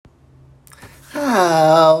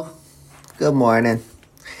Oh, good morning.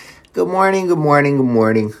 Good morning, good morning, good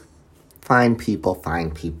morning. Fine people,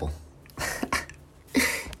 fine people.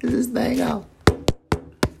 Is this thing out?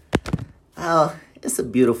 Oh, it's a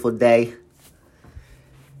beautiful day.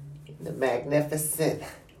 The Magnificent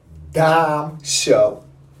DOMB Show.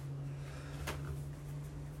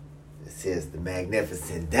 This is the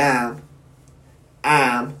Magnificent DOMB.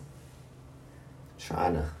 I'm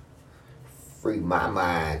trying to free my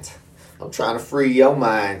mind. I'm trying to free your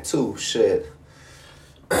mind too, shit.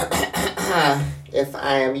 If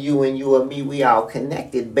I am you and you are me, we all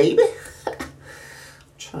connected, baby. I'm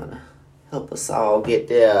trying to help us all get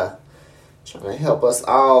there. Trying to help us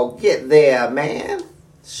all get there, man.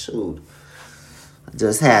 Shoot. I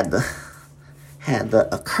just had the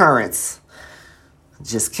occurrence.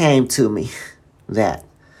 Just came to me that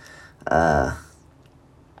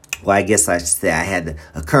well, I guess I should say I had the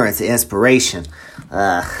occurrence of inspiration.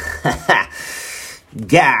 God,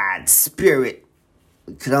 spirit,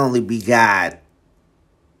 it could only be God.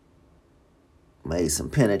 Made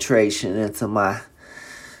some penetration into my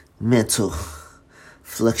mental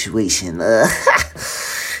fluctuation.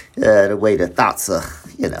 The way the thoughts are,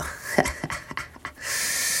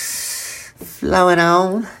 flowing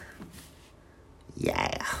on. Yeah.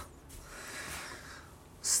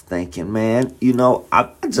 Thinking, man, I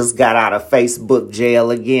just got out of Facebook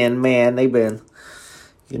jail again, man. They been,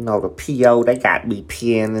 the PO, they got me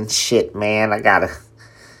peeing and shit, man. I gotta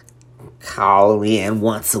call in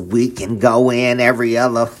once a week and go in every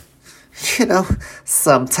other,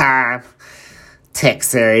 sometime.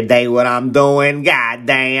 Text every day what I'm doing,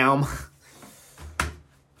 goddamn.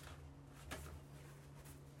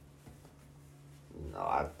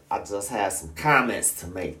 I just had some comments to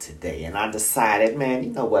make today, and I decided, man, you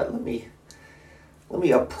know what? Let me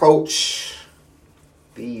approach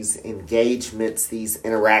these engagements, these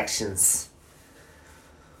interactions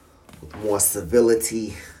with more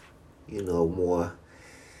civility, more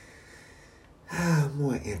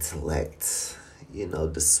intellect,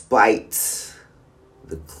 despite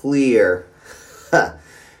the clear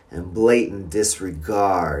and blatant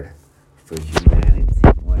disregard for humanity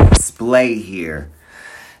on display here.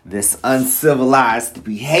 This uncivilized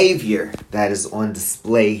behavior that is on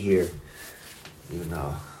display here,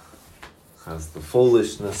 because the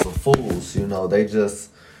foolishness of fools, they just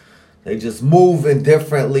move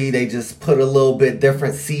indifferently. They just put a little bit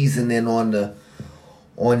different seasoning on the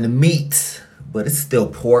meat, but it's still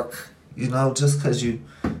pork, just because you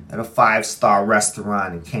at a 5-star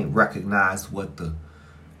restaurant and can't recognize what the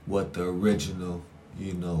original,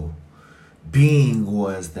 being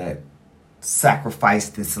was that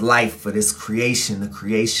sacrificed its life for this creation, the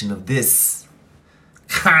creation of this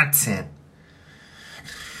content,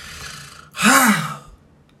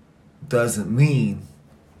 doesn't mean,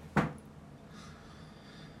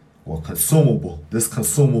 or consumable, this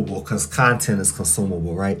consumable, because content is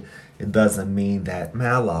consumable, right? It doesn't mean that,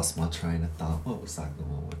 man, I lost my train of thought. What was I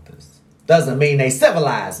going with this? Doesn't mean they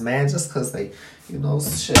civilized, man, just because they,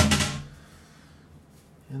 shit.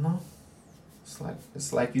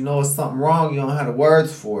 It's like it's something wrong, you don't have the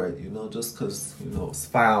words for it, just because, it's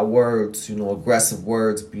foul words, aggressive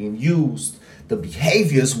words being used. The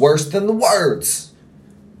behavior is worse than the words.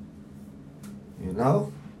 The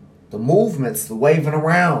movements, the waving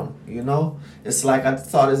around, It's like I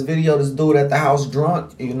saw this video, this dude at the house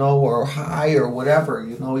drunk, or high or whatever,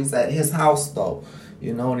 he's at his house though,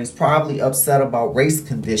 and he's probably upset about race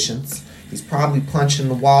conditions. He's probably punching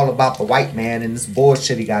the wall about the white man and this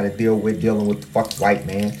bullshit he got to deal with, dealing with the fucking white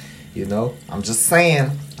man. I'm just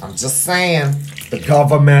saying. The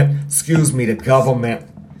government,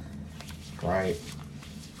 right?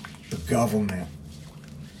 The government.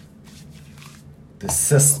 The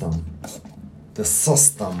system.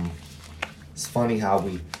 It's funny how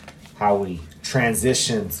we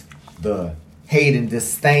transitioned the hate and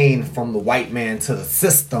disdain from the white man to the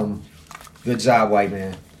system. Good job, white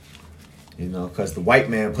man. Because the white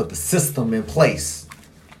man put the system in place.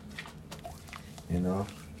 And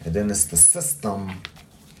then it's the system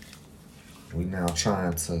we now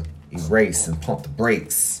trying to erase and pump the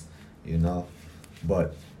brakes,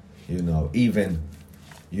 But, even,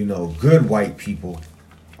 good white people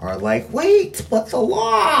are like, wait, but the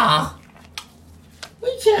law.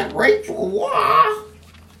 We can't break the law.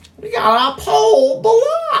 We gotta uphold the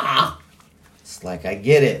law. It's like, I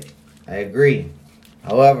get it. I agree.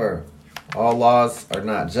 However, all laws are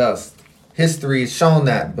not just. History has shown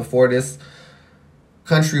that before this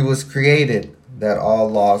country was created, that all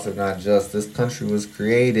laws are not just. This country was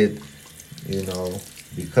created,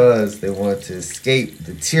 because they wanted to escape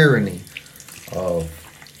the tyranny of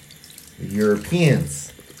the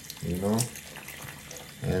Europeans,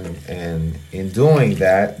 And in doing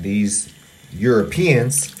that, these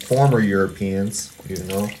Europeans, former Europeans,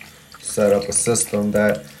 set up a system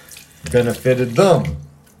that benefited them,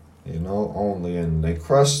 only. And they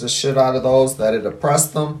crushed the shit out of those that it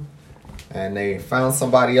oppressed them. And they found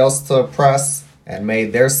somebody else to oppress and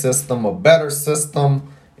made their system a better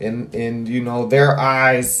system in their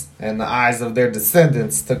eyes and the eyes of their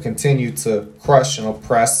descendants to continue to crush and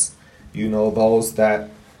oppress, those that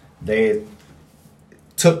they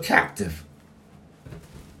took captive.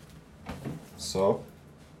 So,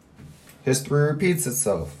 history repeats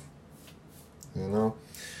itself,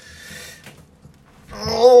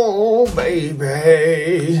 Oh,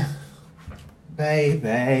 baby.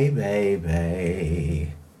 Baby.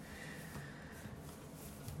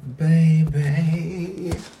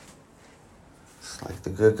 It's like the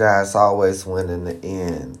good guys always win in the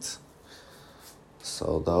end.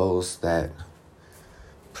 So those that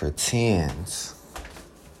pretend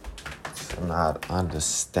to not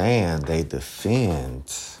understand, they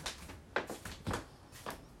defend.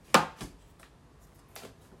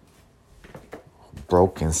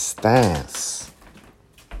 Broken stance.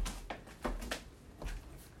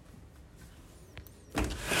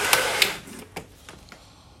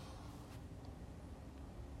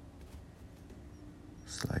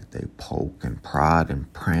 It's like they poke and prod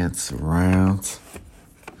and prance around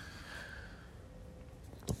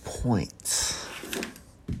the point.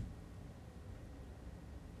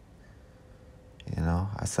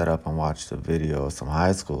 I sat up and watched a video of some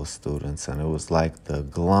high school students, and it was like the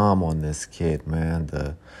glum on this kid, man.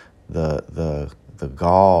 The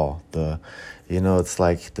gall, it's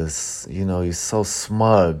like this, he's so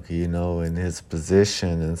smug, in his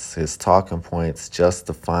position and his talking points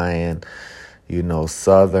justifying,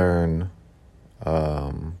 Southern,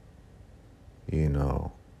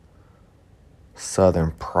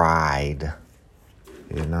 Southern pride,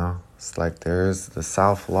 It's like there's the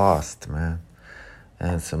South lost, man.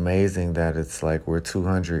 And it's amazing that it's like we're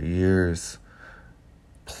 200 years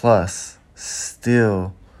plus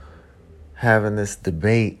still having this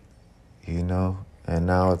debate, and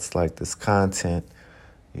now it's like this content,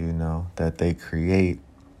 that they create.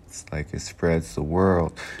 It's like it spreads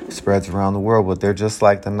around the world, but they're just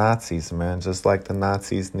like the Nazis, man. Just like the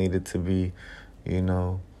Nazis needed to be,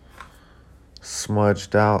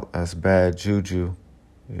 smudged out as bad juju,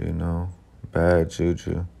 bad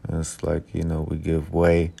juju. And it's like, we give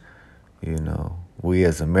way, we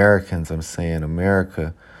as Americans, I'm saying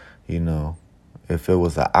America, if it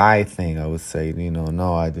was an I thing, I would say,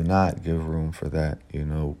 no, I do not give room for that,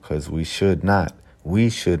 because we should not,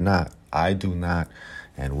 I do not,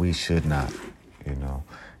 and we should not,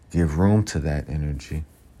 give room to that energy,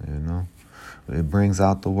 It brings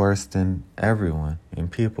out the worst in everyone, in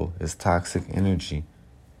people. It's toxic energy,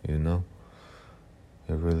 It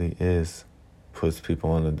really is. Puts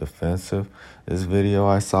people on the defensive. This video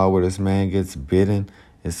I saw where this man gets bitten,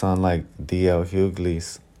 it's on like D.L.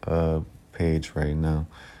 Hughley's page right now.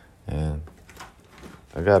 And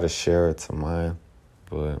I gotta share it to mine.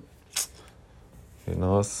 But,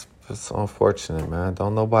 it's unfortunate, man.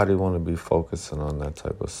 Don't nobody want to be focusing on that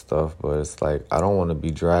type of stuff. But it's like, I don't want to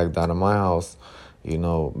be dragged out of my house,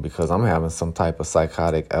 because I'm having some type of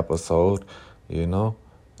psychotic episode,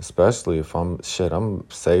 Especially if I'm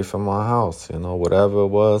safe in my house, whatever it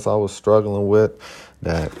was I was struggling with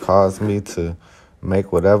that caused me to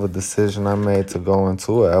make whatever decision I made to go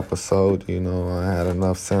into an episode, I had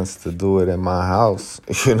enough sense to do it in my house,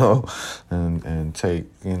 and take,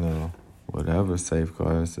 whatever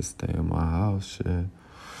safeguards to stay in my house, shit.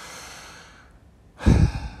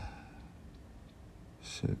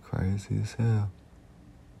 Shit crazy as hell.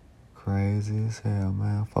 Crazy as hell,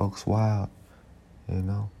 man. Folks wild.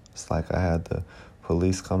 It's like I had the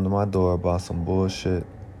police come to my door about some bullshit,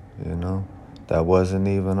 that wasn't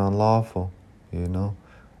even unlawful,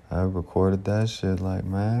 I recorded that shit like,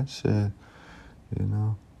 man, shit,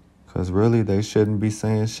 because really they shouldn't be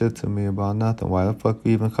saying shit to me about nothing. Why the fuck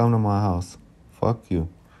you even come to my house? Fuck you,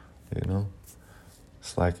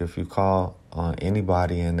 It's like if you call on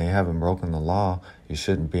anybody and they haven't broken the law, you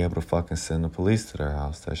shouldn't be able to fucking send the police to their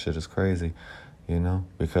house. That shit is crazy.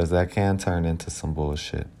 Because that can turn into some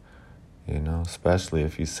bullshit, especially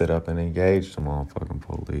if you sit up and engage the motherfucking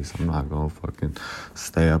police. I'm not going to fucking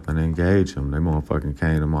stay up and engage them. They motherfucking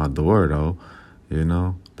came to my door, though,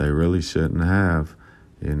 They really shouldn't have,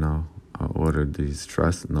 I ordered these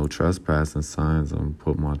no trespassing signs. I'm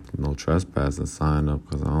put my no trespassing sign up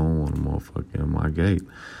because I don't want a motherfucker in my gate.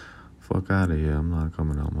 Fuck out of here. I'm not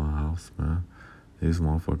coming out my house, man. These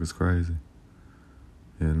motherfuckers crazy,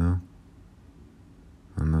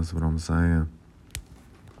 And that's what I'm saying.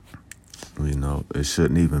 it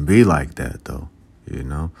shouldn't even be like that, though,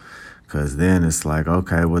 because then it's like,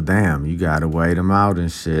 okay, well, damn, you got to wait them out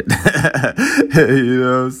and shit. You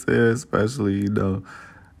know what I'm saying? Especially, I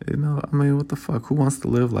mean, what the fuck? Who wants to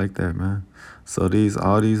live like that, man? So all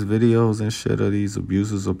these videos and shit of these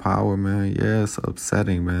abuses of power, man, yeah, it's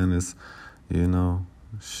upsetting, man. It's,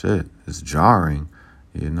 shit, it's jarring,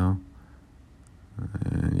 And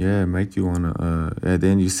yeah, make you want to, and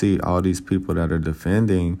then you see all these people that are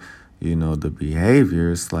defending, the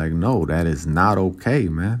behavior. It's like, no, that is not okay,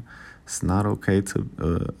 man. It's not okay to,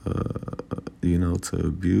 to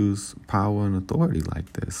abuse power and authority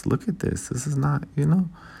like this. Look at this. This is not, And,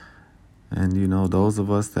 those of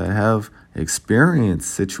us that have experienced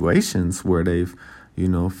situations where they've,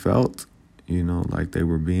 felt, like they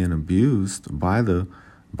were being abused by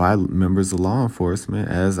members of law enforcement,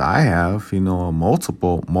 as I have, on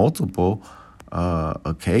multiple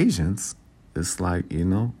occasions. It's like,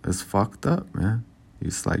 it's fucked up, man.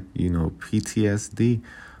 It's like, PTSD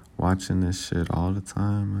watching this shit all the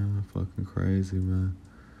time, man. Fucking crazy, man.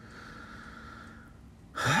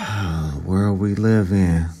 The world we live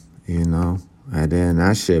in, And then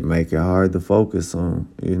that shit make it hard to focus on,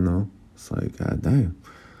 It's like, goddamn.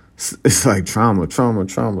 It's like trauma. Because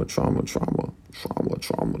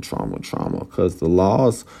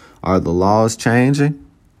are the laws changing?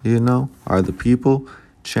 Are the people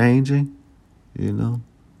changing?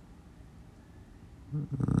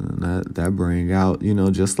 That bring out,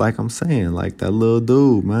 just like I'm saying, like that little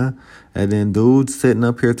dude, man. And then dudes sitting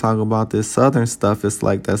up here talking about this Southern stuff. It's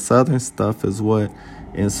like that Southern stuff is what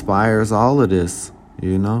inspires all of this,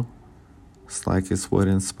 It's like it's what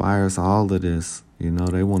inspires all of this.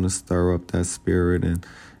 They want to stir up that spirit and,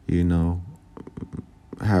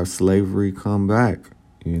 have slavery come back,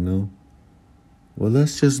 Well,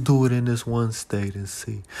 let's just do it in this one state and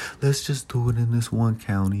see. Let's just do it in this one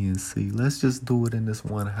county and see. Let's just do it in this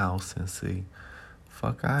one house and see.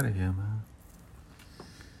 Fuck out of here, man.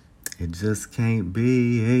 It just can't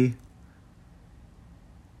be,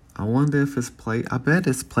 I wonder if it's I bet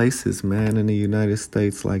it's places, man, in the United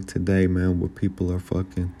States like today, man, where people are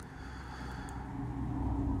fucking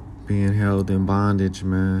being held in bondage,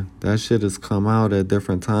 man. That shit has come out at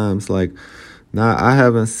different times. Like, now I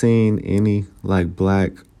haven't seen any like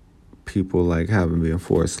black people like having been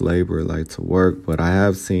forced labor like to work, but I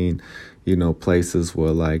have seen, places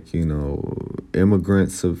where like,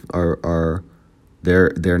 immigrants are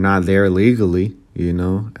they're not there legally,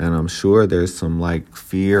 and I'm sure there's some like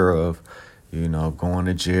fear of, going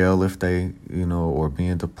to jail if they, or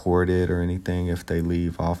being deported or anything if they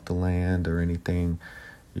leave off the land or anything,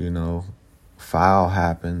 foul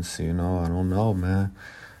happens, I don't know, man.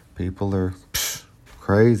 People are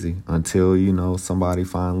crazy until, somebody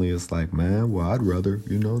finally is like, man, well, I'd rather,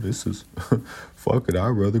 this is, fuck it, I'd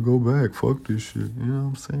rather go back. Fuck this shit. You know what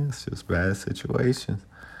I'm saying? It's just bad situations.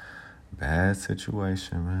 Bad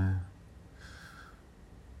situation, man.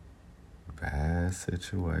 Bad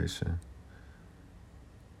situation.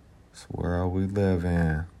 It's the world we live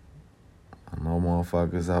in. I know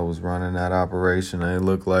motherfuckers that was running that operation ain't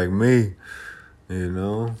look like me,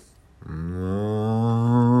 No, I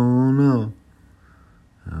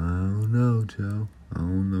don't know, Joe. I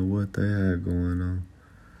don't know what they had going on.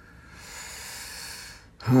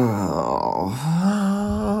 Oh,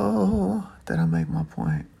 did I make my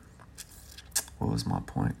point? What was my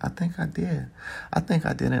point? I think I did. I think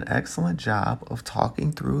I did an excellent job of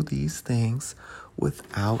talking through these things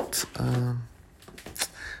without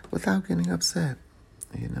getting upset,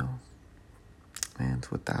 and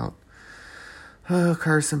without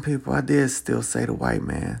cursing people. I did still say the white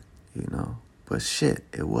man, but shit,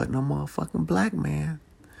 it wasn't a motherfucking black man.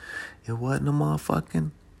 It wasn't a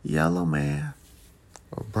motherfucking yellow man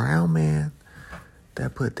or brown man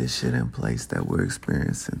that put this shit in place that we're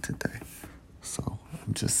experiencing today. So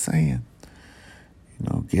I'm just saying,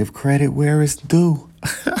 give credit where it's due.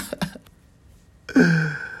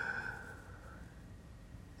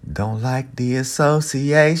 Don't like the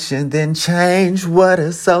association, then change what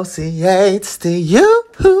associates to you.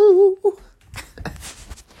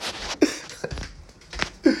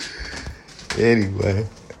 Anyway,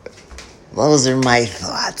 those are my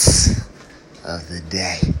thoughts of the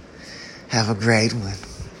day. Have a great one.